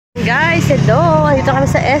Guys, hello! Dito kami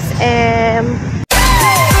sa SM.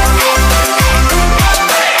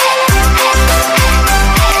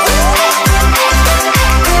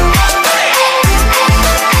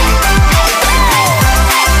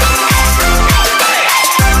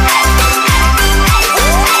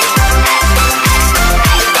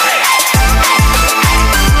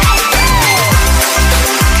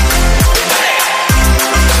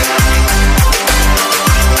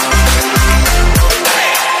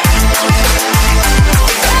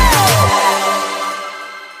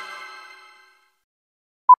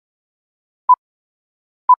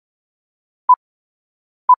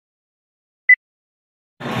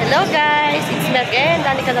 Hello guys, it's me again,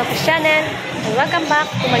 Inaanak channel, and welcome back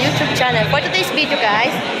to my YouTube channel. For today's video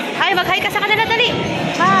guys, hi, mag-hi ka sa kanila, dali.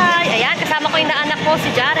 Hi, ayan, kasama ko yung inaanak ko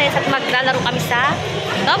si Jares at maglalaro kami sa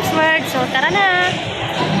Tom's World. So tara na.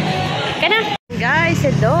 Kaya na. Guys,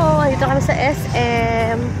 hello, dito kami sa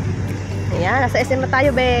SM. Ayan, nasa SM na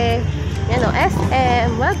tayo be. Ayan o,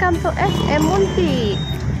 SM. Welcome to SM Munti.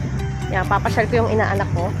 Ayan, papasyal ko yung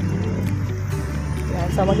inaanak ko. Ayan,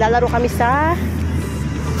 so maglalaro kami sa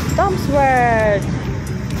Tom's World.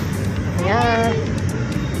 Ayan.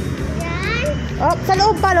 Oh, sa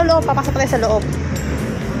loob pa, loob. Papasok tayo sa loob.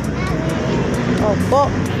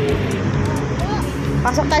 Opo.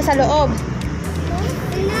 Pasok tayo sa loob.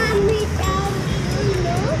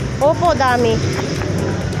 Opo, dami.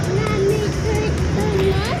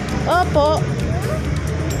 Opo.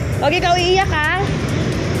 Huwag ikaw iiyak ha.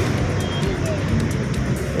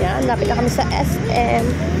 Ayan, lapit na kami sa SM.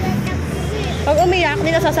 Pag umiyak,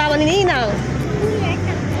 hindi nasasawa ni Ninang.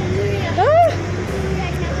 Ah!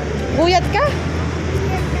 Guyat ka?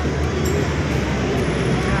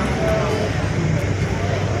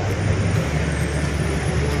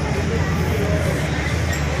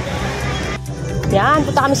 Yan,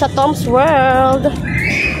 punta kami sa Tom's World.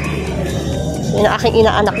 Yan ang aking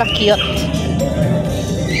inaanak na cute.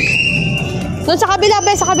 Doon sa kabila,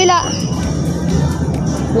 be, sa kabila.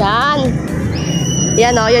 Yan.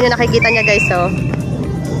 Yan o, yun yung nakikita niya guys o.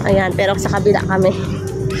 Ayan, pero sa kabila kami.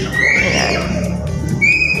 Ayan.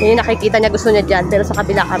 Yun yung nakikita niya, gusto niya dyan, pero sa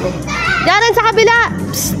kabila kami. Jaren, sa kabila!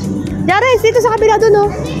 Psst! Jaren, dito sa kabila dun o.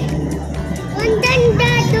 Ang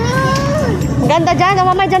ganda dun! Ang ganda dyan, o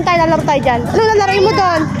mamaya dyan tayo, lalaro tayo dyan. Ano lalaroin mo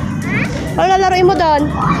dun? Ano lalaroin mo dun?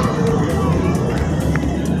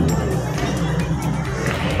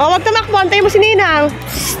 O, wag tumakbo, antayin mo si Ninang.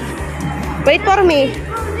 Psst! Wait for me.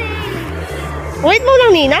 Wait mo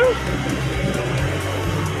lang, Ninang.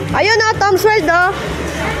 Ayun na, Tom's World, oh.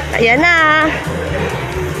 Ayan na.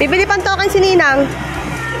 Bibili pang token si Ninang.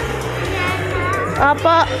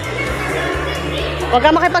 Opo. Huwag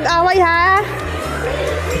kang makipag-away, ha?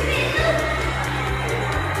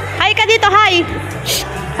 Hi ka dito, hi.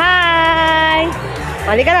 Hi.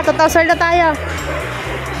 Mali ka na, Tom's World na tayo.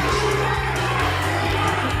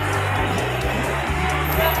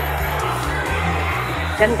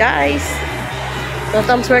 Yan, guys. So,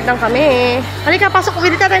 Tom's World lang kami. Halika, pasok.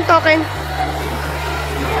 Bili tayo ng token.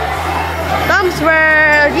 Tom's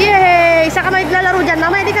World! Yay! Isa ka maglalaro dyan.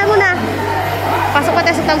 Mama, hindi ka muna. Pasok pa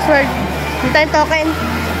tayo sa Tom's World. Bili tayo ng token.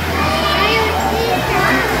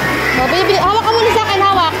 So, bibili. Hawak ka muna sa akin.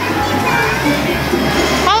 Hawak.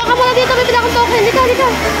 Hawak ka muna dito. Bibili akong token. Dito, dito.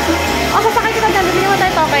 O, sasakay kita dyan. Bibili mo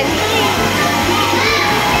tayo token.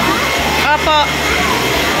 Opo.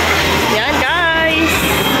 Yan, guys.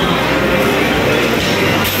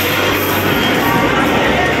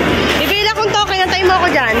 Ako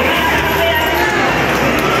dyan.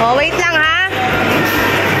 Oh, wait lang ha.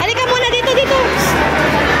 Halika muna dito, dito.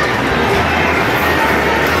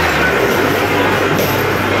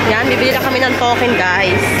 Yan, bibili na kami ng token,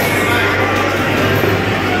 guys.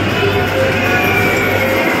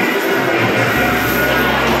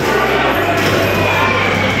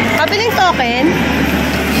 Pabiling token.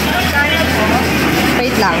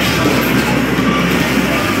 Wait lang.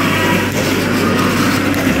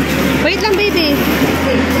 Wait lang, baby.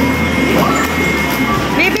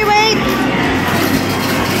 Baby, wait.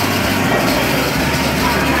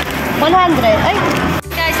 100. Ay.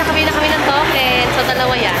 Guys, nakabili na kami ng token. So,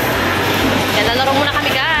 dalawa yan. Yan, lalaro muna kami,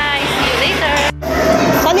 guys. See you later.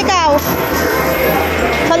 Saan ikaw?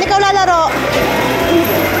 Saan ikaw lalaro?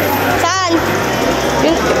 Saan?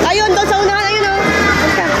 Ayun, doon sa unahan. Ayun, oh.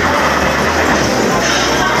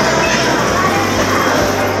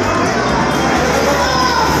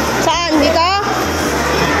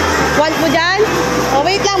 Want mo dyan? Oh,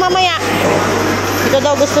 wait lang, mamaya. Ito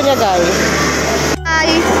daw gusto niya, guys. Hi.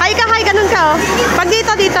 Hi ka, hi. Ganun ka, oh. Pag dito,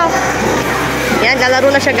 dito. Yan, lalaro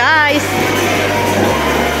na siya, guys.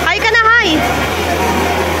 Hi ka na, hi.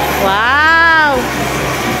 Wow.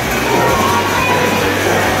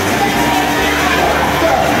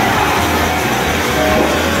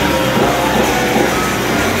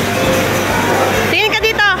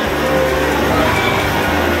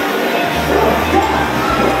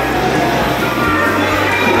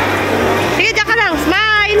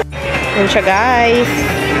 Yan siya, guys.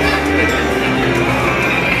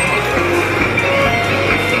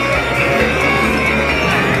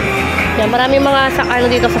 Yan, maraming mga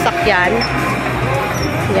dito sa sakyan.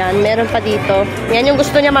 Yan, meron pa dito. Yan yung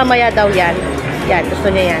gusto niya mamaya daw yan. Yan,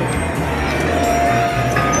 gusto niya yan.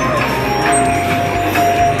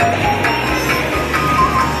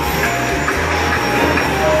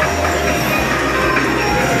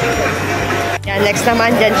 Yan, next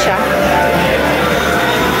naman dyan siya.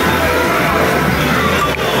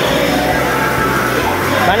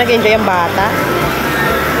 Ba, nag-enjoy ang bata?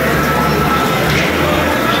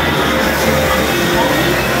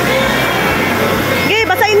 Okay,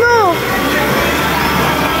 basahin mo!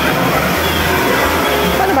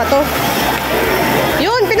 Paano ba to?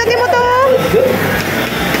 Yun, pinati mo to!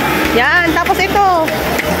 Yan, tapos ito.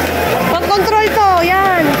 Pag-control to,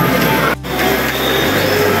 yan.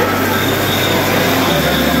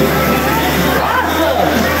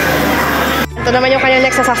 Ito naman yung kanyang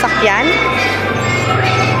next sa sasakyan.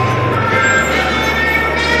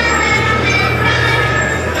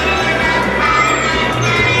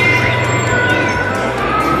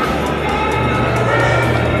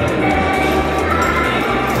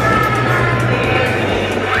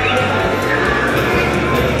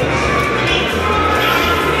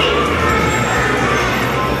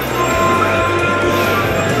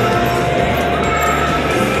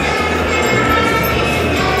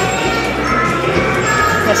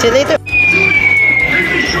 See you later.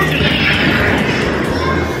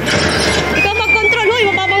 Ikaw mag-control, huy,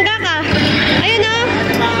 mababangga ka. Ayun na.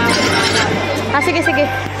 Sige, sige.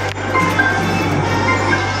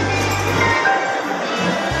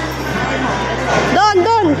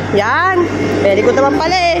 Doon. Yan. Very good naman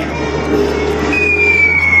pala eh.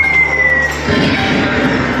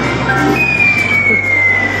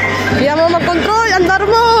 Kaya mo mag-control, andar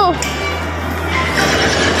mo.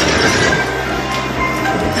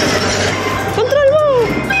 Control mo.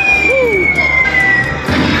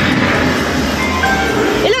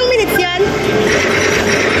 Ilang minutes yan?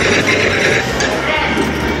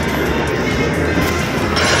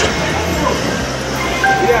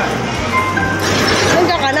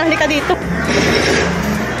 Nandiyan ka na, halika dito.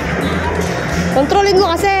 Kontrolin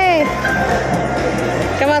mo kasi.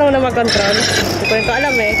 Ka marunong mag-control. Hindi ko ito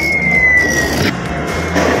alam eh.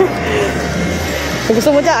 Kung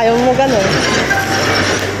gusto mo dyan, ayaw mo gano'n.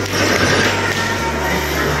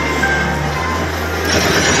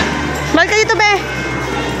 Mahal ka dito, be.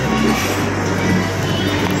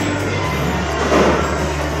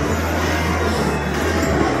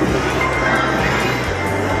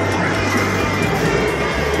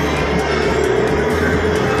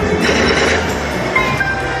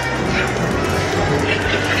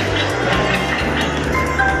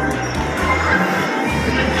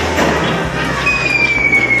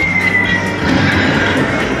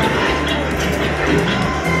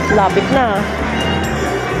 Lapit na.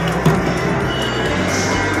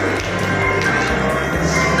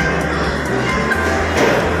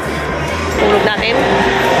 Tulog natin.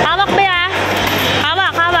 Hawak ba ya?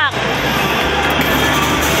 Hawak, hawak.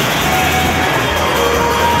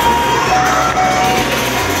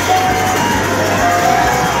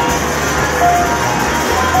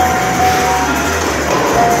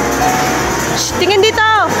 Shh, tingin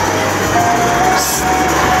dito. Shh,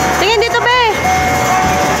 tingin dito, be.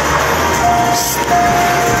 Shh.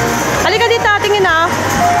 Halika dito, tingin na.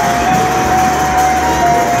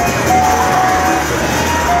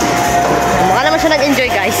 Siya nag-enjoy,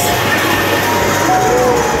 guys.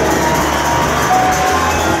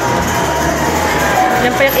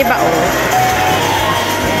 Yan pa yung iba, oh.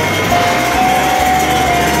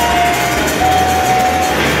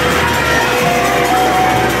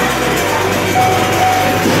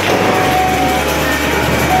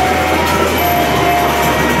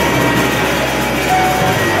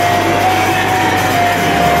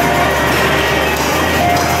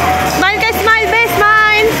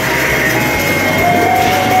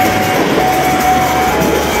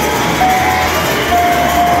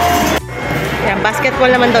 Basketball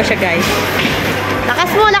naman daw siya, guys. Lakas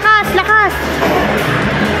mo, lakas, lakas.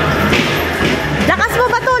 Lakas mo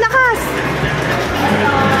ba to, lakas.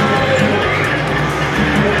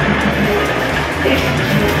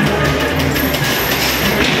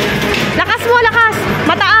 Lakas mo, lakas.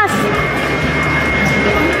 Mataas.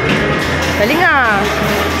 Dali nga.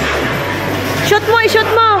 Shoot mo, i-shoot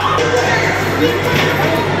mo.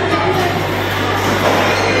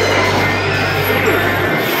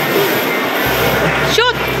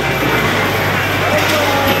 Shoot!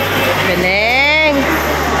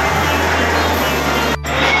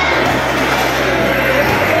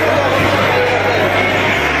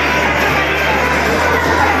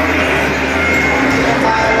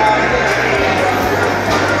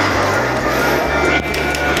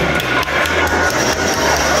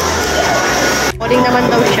 naman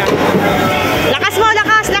daw siya. Lakas mo,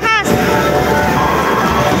 lakas, lakas!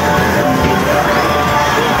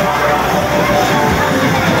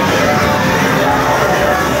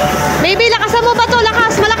 Baby, lakasan mo ba to?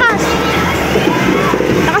 Lakas, malakas!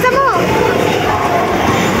 Lakasan mo!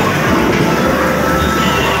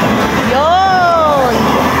 Yun!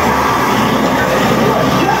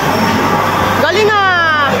 Galing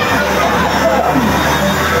ah!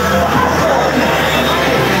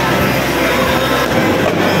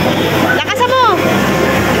 Lakasan mo!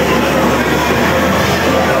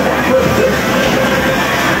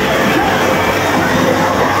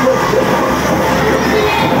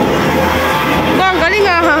 Bang, galing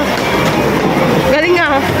ah! Galing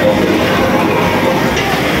ah!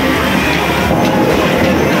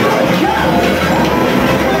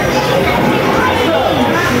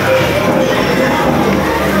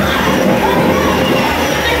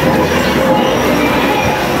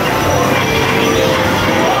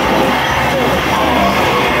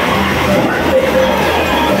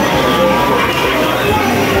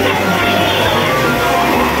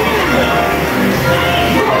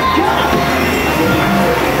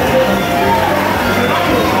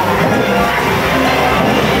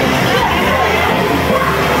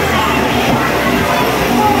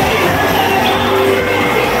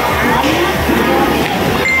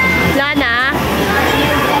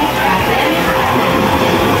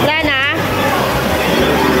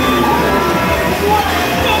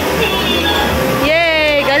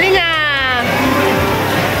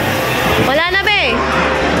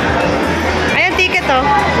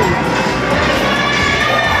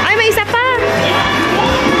 Ay, may isa pa.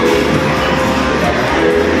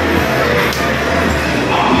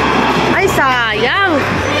 Ay, sayang.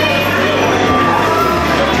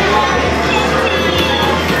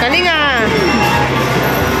 Galing ah.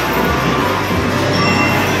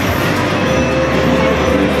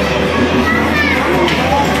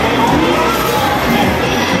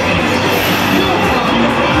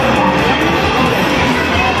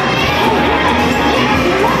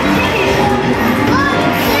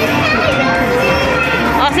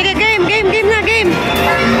 Sige, game na, game.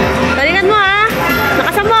 Galingan mo, ha?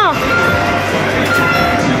 Nakasan mo.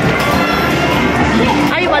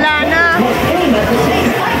 Ay, wala na.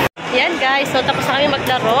 Yan, guys. So, tapos na kami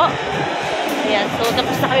maglaro. Yan, so,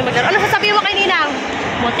 tapos na kami maglaro. Ano sasabihin mo kay Ninang?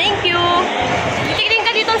 Thank you. Tingin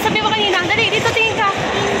ka dito. Sabihin mo kay Ninang. Dali, dito tingin ka.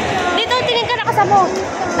 Dito tingin ka. Nakasan mo.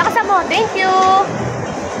 Nakasan mo. Thank you.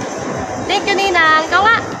 Thank you, Ninang. Ikaw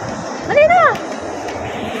nga. Dali na.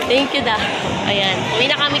 Thank you da. Ayan.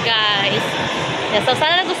 Uwi na kami guys. Yeah, so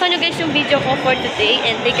sana nagustuhan nyo guys yung video ko for today.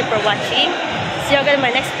 And thank you for watching. See you again in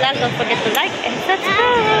my next vlog. Don't forget to like and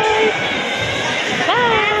subscribe.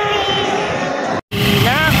 Bye!